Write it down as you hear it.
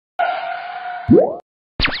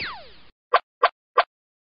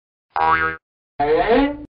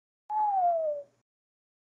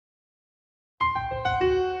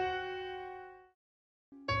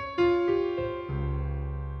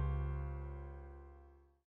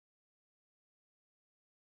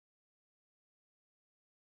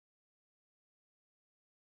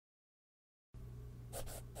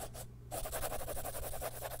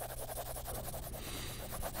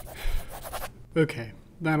Okay,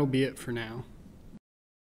 that'll be it for now.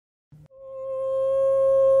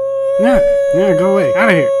 Yeah, go away. Out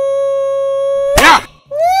of here. Yeah!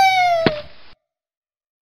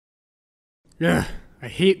 Yeah, I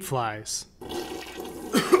hate flies.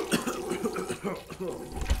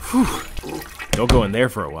 Don't go in there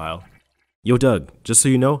for a while. Yo, Doug, just so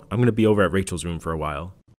you know, I'm gonna be over at Rachel's room for a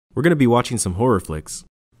while. We're gonna be watching some horror flicks.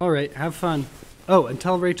 Alright, have fun. Oh, and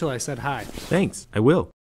tell Rachel I said hi. Thanks, I will.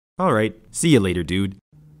 Alright, see you later, dude.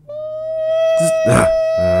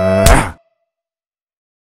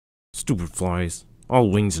 Stupid flies.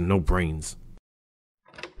 All wings and no brains.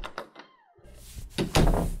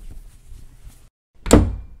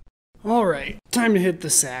 Alright, time to hit the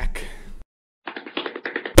sack.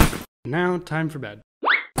 Now, time for bed.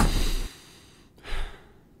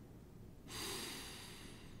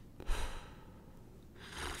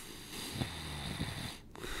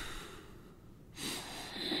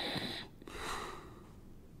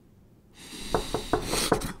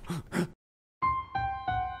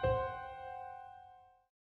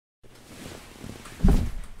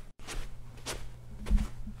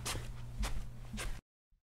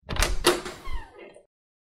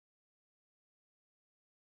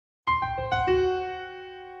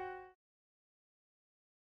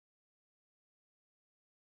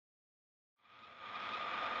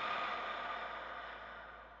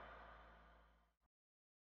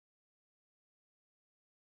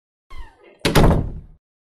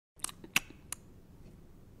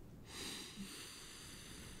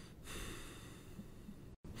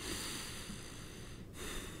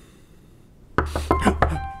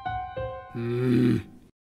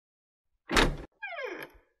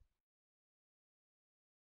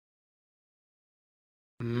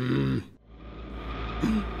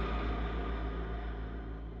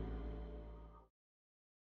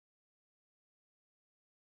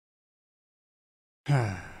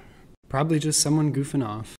 Probably just someone goofing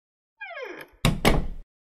off.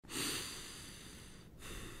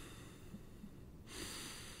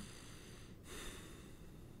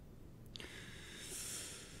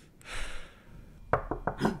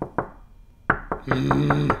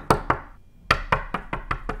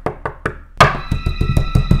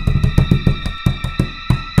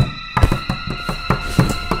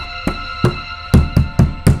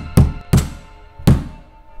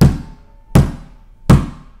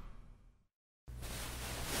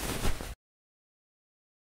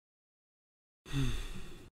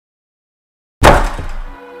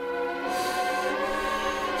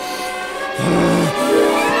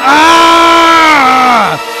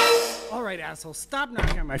 Alright, asshole, stop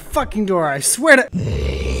knocking on my fucking door, I swear to—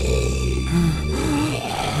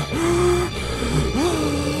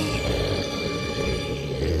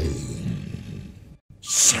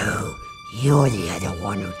 So, you're the other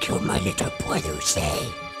one who killed my little brother, say?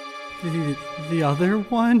 The other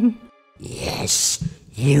one? Yes,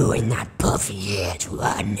 you and that puffy-haired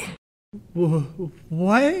one.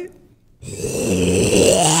 What?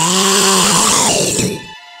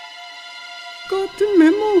 Got the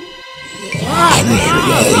memo?